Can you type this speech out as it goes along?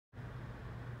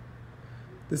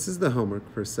This is the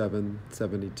homework for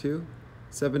 772,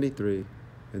 73,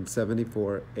 and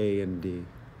 74A and D.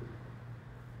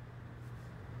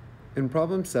 In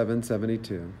problem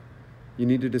 772, you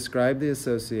need to describe the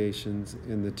associations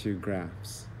in the two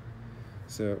graphs.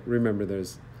 So remember,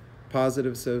 there's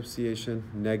positive association,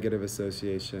 negative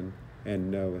association, and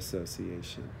no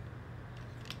association.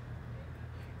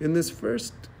 In this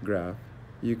first graph,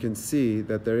 you can see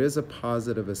that there is a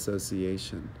positive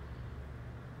association.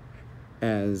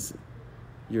 As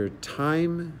the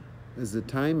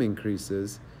time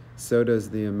increases, so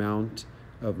does the amount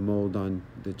of mold on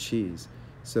the cheese.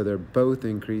 So they're both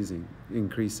increasing.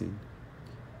 The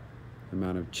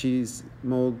amount of cheese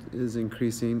mold is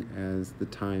increasing as the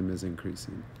time is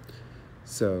increasing.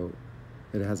 So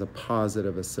it has a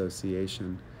positive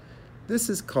association.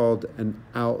 This is called an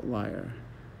outlier,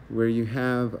 where you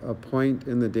have a point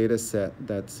in the data set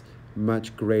that's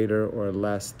much greater or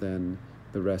less than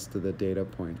the rest of the data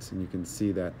points. And you can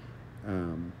see that,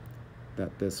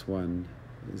 that this one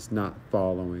is not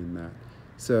following that.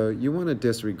 So you want to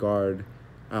disregard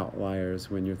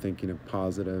outliers when you're thinking of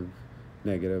positive,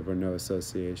 negative, or no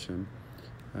association.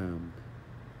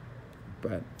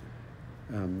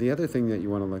 The other thing that you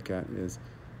want to look at is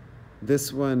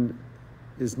this one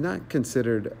is not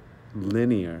considered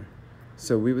linear.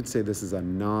 So we would say this is a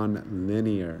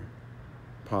non-linear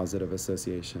positive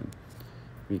association,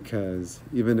 because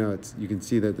even though you can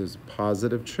see that there's a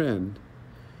positive trend,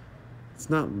 it's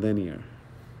not linear.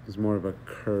 There's more of a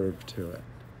curve to it.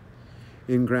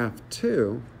 In graph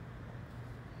 2,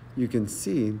 you can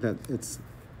see that it's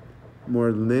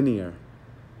more linear.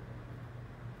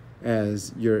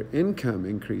 As your income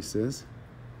increases,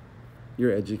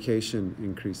 your education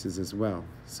increases as well.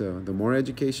 So the more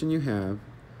education you have,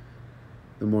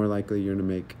 the more likely you're to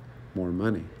make more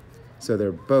money. So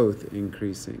they're both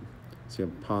increasing. So you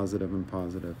have positive and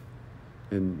positive.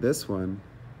 And this one,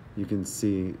 you can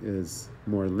see, is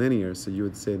more linear. So you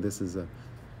would say this is a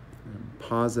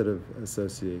positive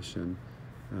association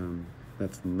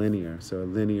that's linear. So a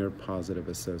linear positive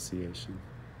association.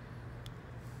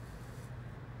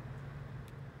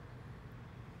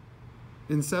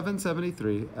 In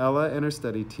 773, Ella and her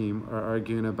study team are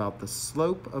arguing about the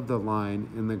slope of the line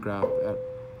in the graph at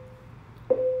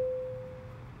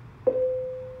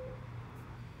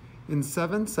In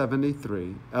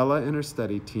 773, Ella and her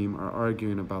study team are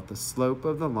arguing about the slope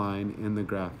of the line in the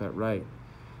graph at right.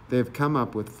 They have come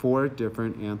up with 4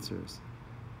 different answers: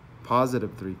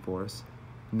 positive 3/4,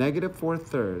 negative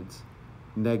 4/3,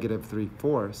 negative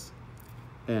 3/4,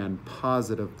 and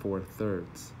positive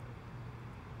 4/3.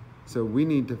 So we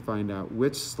need to find out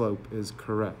which slope is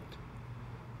correct.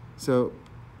 So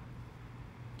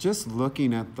just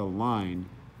looking at the line,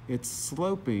 it's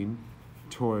sloping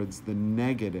towards the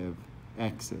negative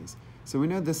x's. So we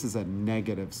know this is a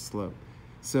negative slope.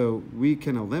 So we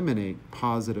can eliminate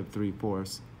positive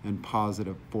 3/4 and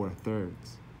positive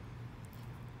 4/3.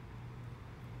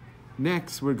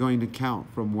 Next, we're going to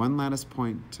count from one lattice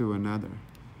point to another.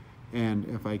 And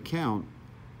if I count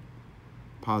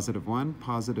positive 1,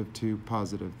 positive 2,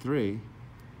 positive 3,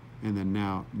 and then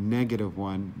now negative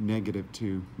 1, negative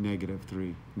 2, negative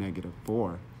 3, negative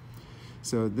 4.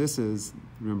 So this is,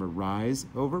 remember, rise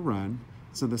over run.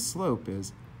 So the slope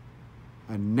is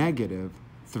a negative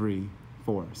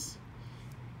 3/4.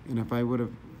 And if I would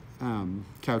have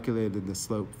calculated the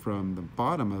slope from the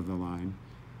bottom of the line,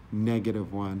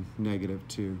 negative 1, negative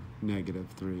 2, negative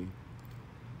 3,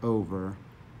 over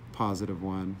positive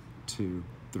 1, 2,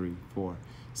 3, 4.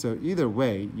 So either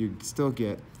way, you'd still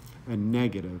get a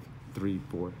negative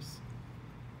 3/4.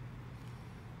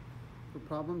 For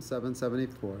problem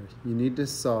 774, you need to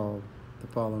solve the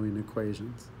following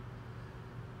equations.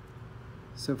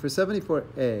 So for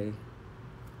 74a,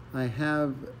 I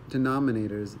have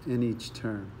denominators in each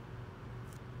term.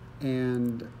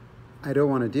 And I don't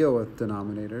want to deal with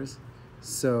denominators,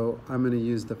 so I'm going to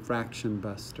use the fraction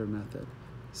buster method.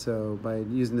 So by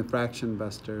using the fraction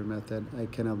buster method, I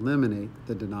can eliminate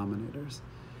the denominators.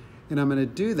 And I'm going to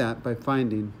do that by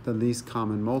finding the least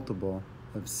common multiple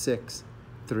of 6,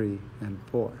 3, and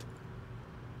 4.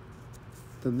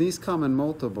 The least common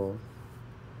multiple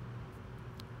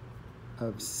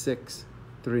of 6,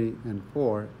 3, and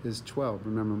 4 is 12.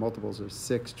 Remember, multiples are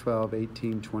 6, 12,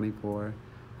 18, 24.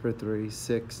 For 3,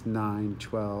 6, 9,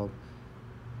 12,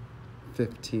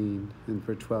 15. And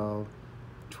for 12,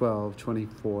 12,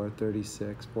 24,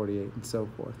 36, 48, and so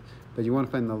forth. But you want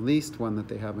to find the least one that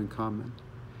they have in common.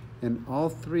 And all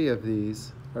 3 of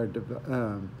these are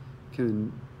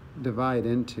can divide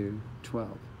into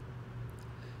 12.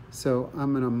 So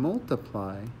I'm going to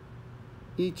multiply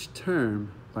each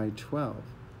term by 12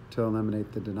 to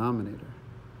eliminate the denominator.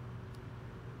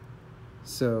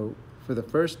 So for the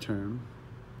first term,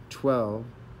 12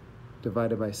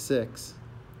 divided by 6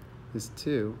 is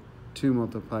 2. 2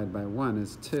 multiplied by 1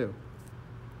 is 2.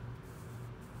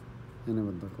 And it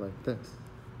would look like this,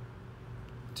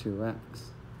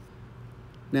 2x.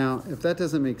 Now, if that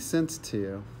doesn't make sense to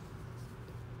you,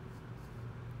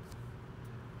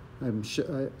 I'm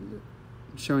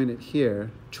showing it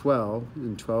here, 12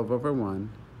 and 12 over 1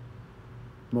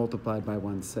 multiplied by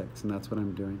 1/6, and that's what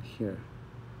I'm doing here.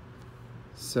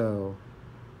 So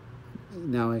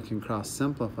now I can cross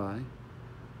simplify.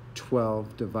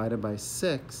 12 divided by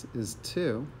 6 is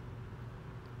 2,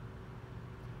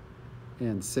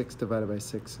 and 6 divided by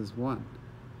 6 is 1.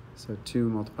 So 2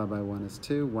 multiplied by 1 is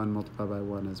 2, 1 multiplied by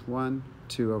 1 is 1,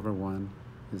 2 over 1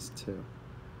 is 2.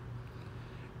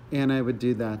 And I would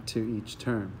do that to each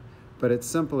term. But it's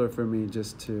simpler for me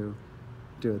just to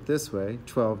do it this way.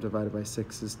 12 divided by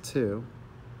 6 is 2.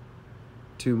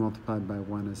 2 multiplied by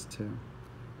 1 is 2.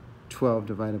 12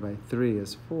 divided by 3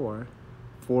 is 4.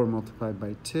 4 multiplied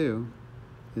by 2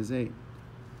 is 8.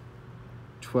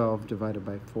 12 divided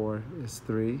by 4 is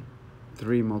 3.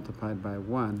 3 multiplied by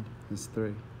 1 is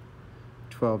 3.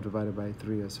 12 divided by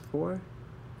 3 is 4.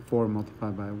 4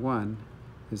 multiplied by 1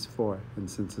 is 4. And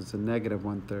since it's a negative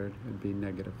 1/3, it'd be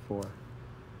negative 4.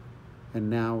 And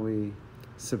now we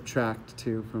subtract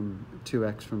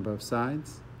 2x from both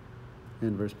sides.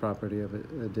 Inverse property of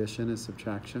addition is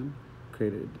subtraction.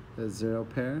 Created a 0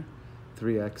 pair.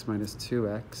 3x minus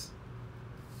 2x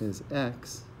is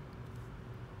x.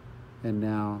 And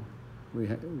now we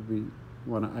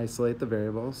want to isolate the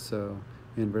variables, so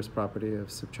inverse property of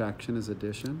subtraction is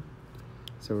addition.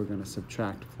 So we're going to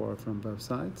subtract 4 from both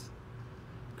sides.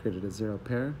 Created a 0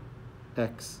 pair.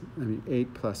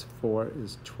 8 plus 4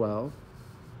 is 12.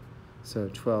 So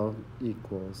 12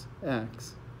 equals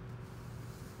x.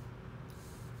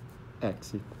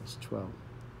 X equals 12.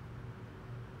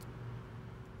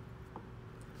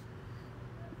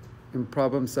 In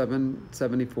problem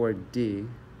 774D,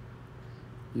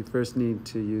 you first need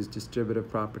to use distributive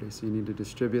properties. So you need to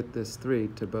distribute this 3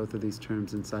 to both of these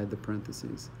terms inside the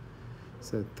parentheses.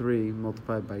 So 3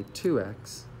 multiplied by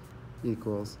 2x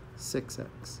equals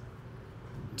 6x.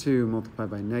 2 multiplied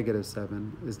by negative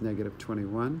 7 is negative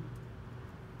 21.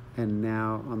 And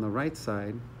now on the right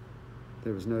side,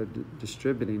 there was no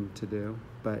distributing to do,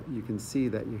 but you can see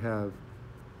that you have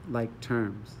like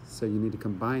terms. So you need to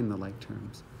combine the like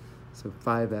terms. So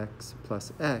 5x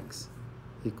plus x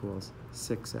equals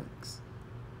 6x.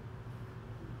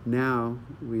 Now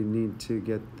we need to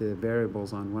get the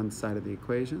variables on one side of the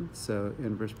equation. So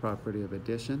inverse property of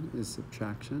addition is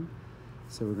subtraction.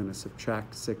 So we're going to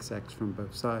subtract 6x from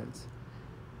both sides.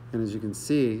 And as you can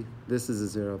see, this is a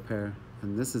 0 pair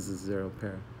and this is a 0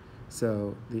 pair.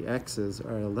 So the x's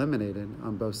are eliminated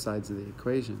on both sides of the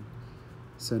equation.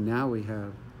 So now we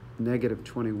have negative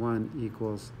 21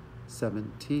 equals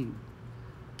 17.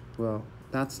 Well,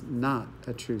 that's not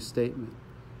a true statement.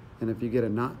 And if you get a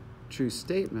not true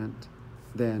statement,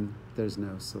 then there's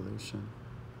no solution.